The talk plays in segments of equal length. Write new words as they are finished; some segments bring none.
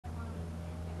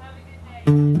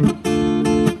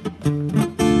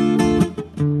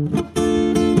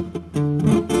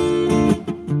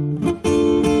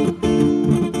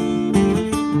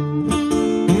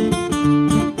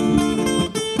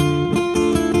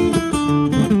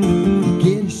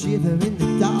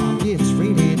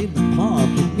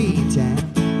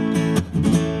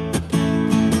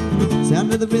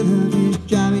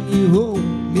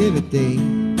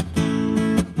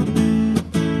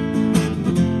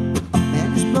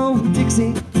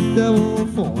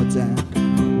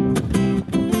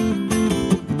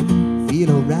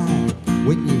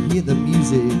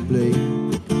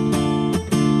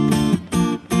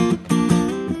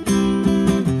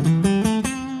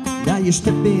you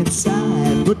step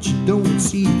inside, but you don't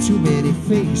see too many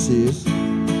faces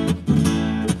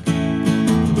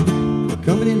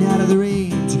coming in out of the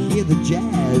rain to hear the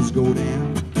jazz go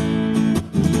down.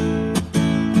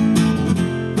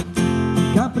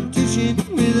 Competition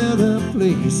with other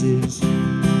places,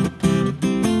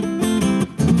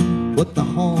 but the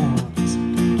horns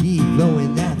keep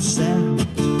blowing that sound.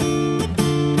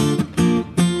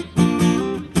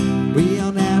 Way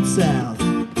on down south,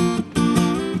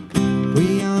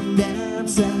 way on down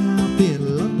south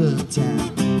in London town.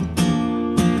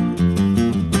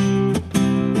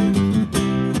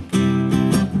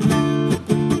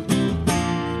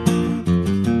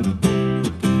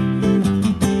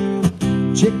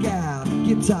 Check out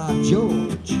Guitar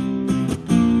George,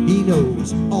 he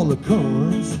knows all the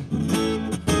chords.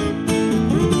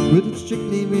 But it's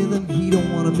strictly rhythm, he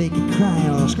don't want to make you cry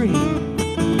or scream.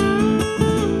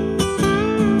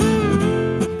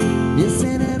 Yes,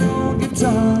 and an old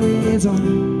guitar is all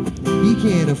he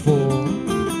can't afford.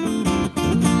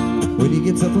 When he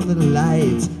gets up under the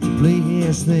lights to play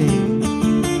his thing,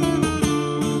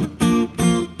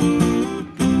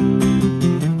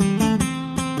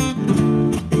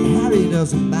 and Harry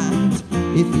doesn't mind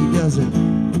if he doesn't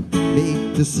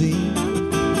make the scene.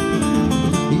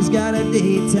 He's got a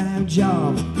daytime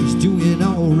job, he's doing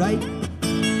alright,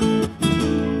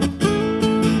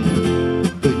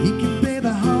 but he can play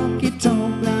the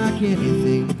honky-tonk like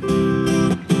anything,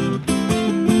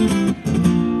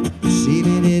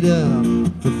 saving it up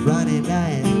for Friday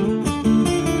night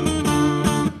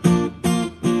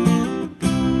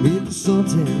with the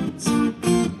Sultans,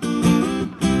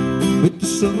 with the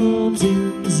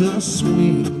Sultans of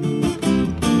swing.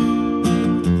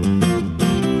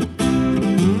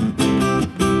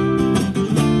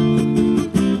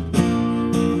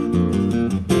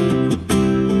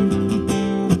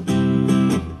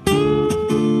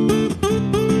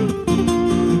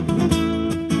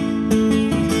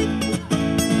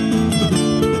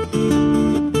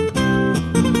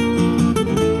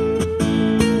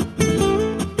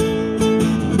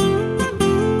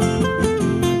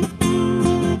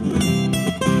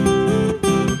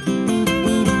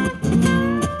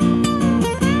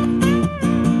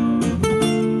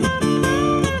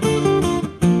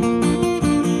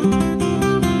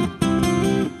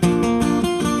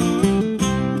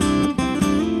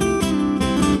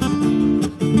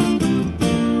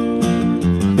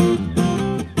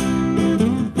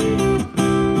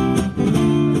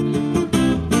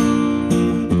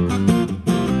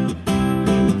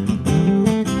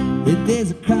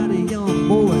 There's a crowd of young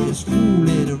boys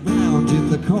fooling around in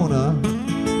the corner,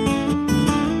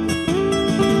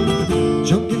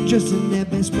 junkin' dressed in their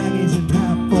best baggies and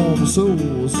platform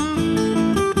soles.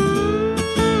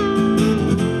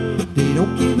 They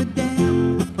don't give a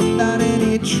damn about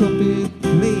any trumpet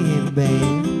playing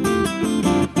band.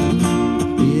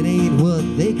 It ain't what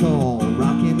they call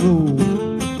rock and roll.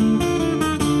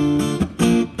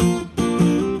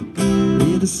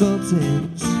 We're the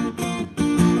Sultans,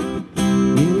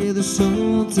 we're the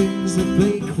Sultans that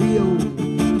play Creole,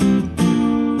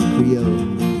 Creole.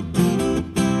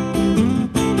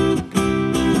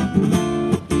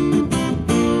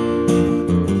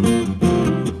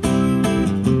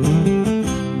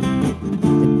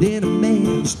 And then a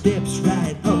man steps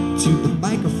right up to the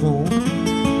microphone,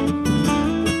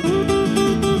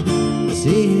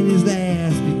 saying his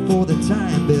last before the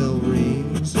time bell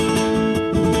rings.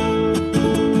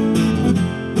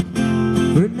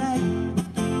 For night,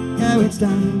 now it's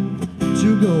time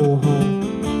to go home,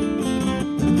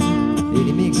 and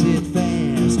he makes it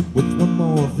fast with one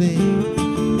more thing.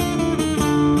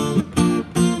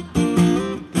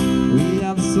 We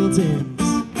are the Sultans,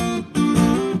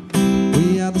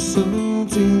 we are the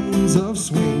Sultans of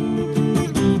swing.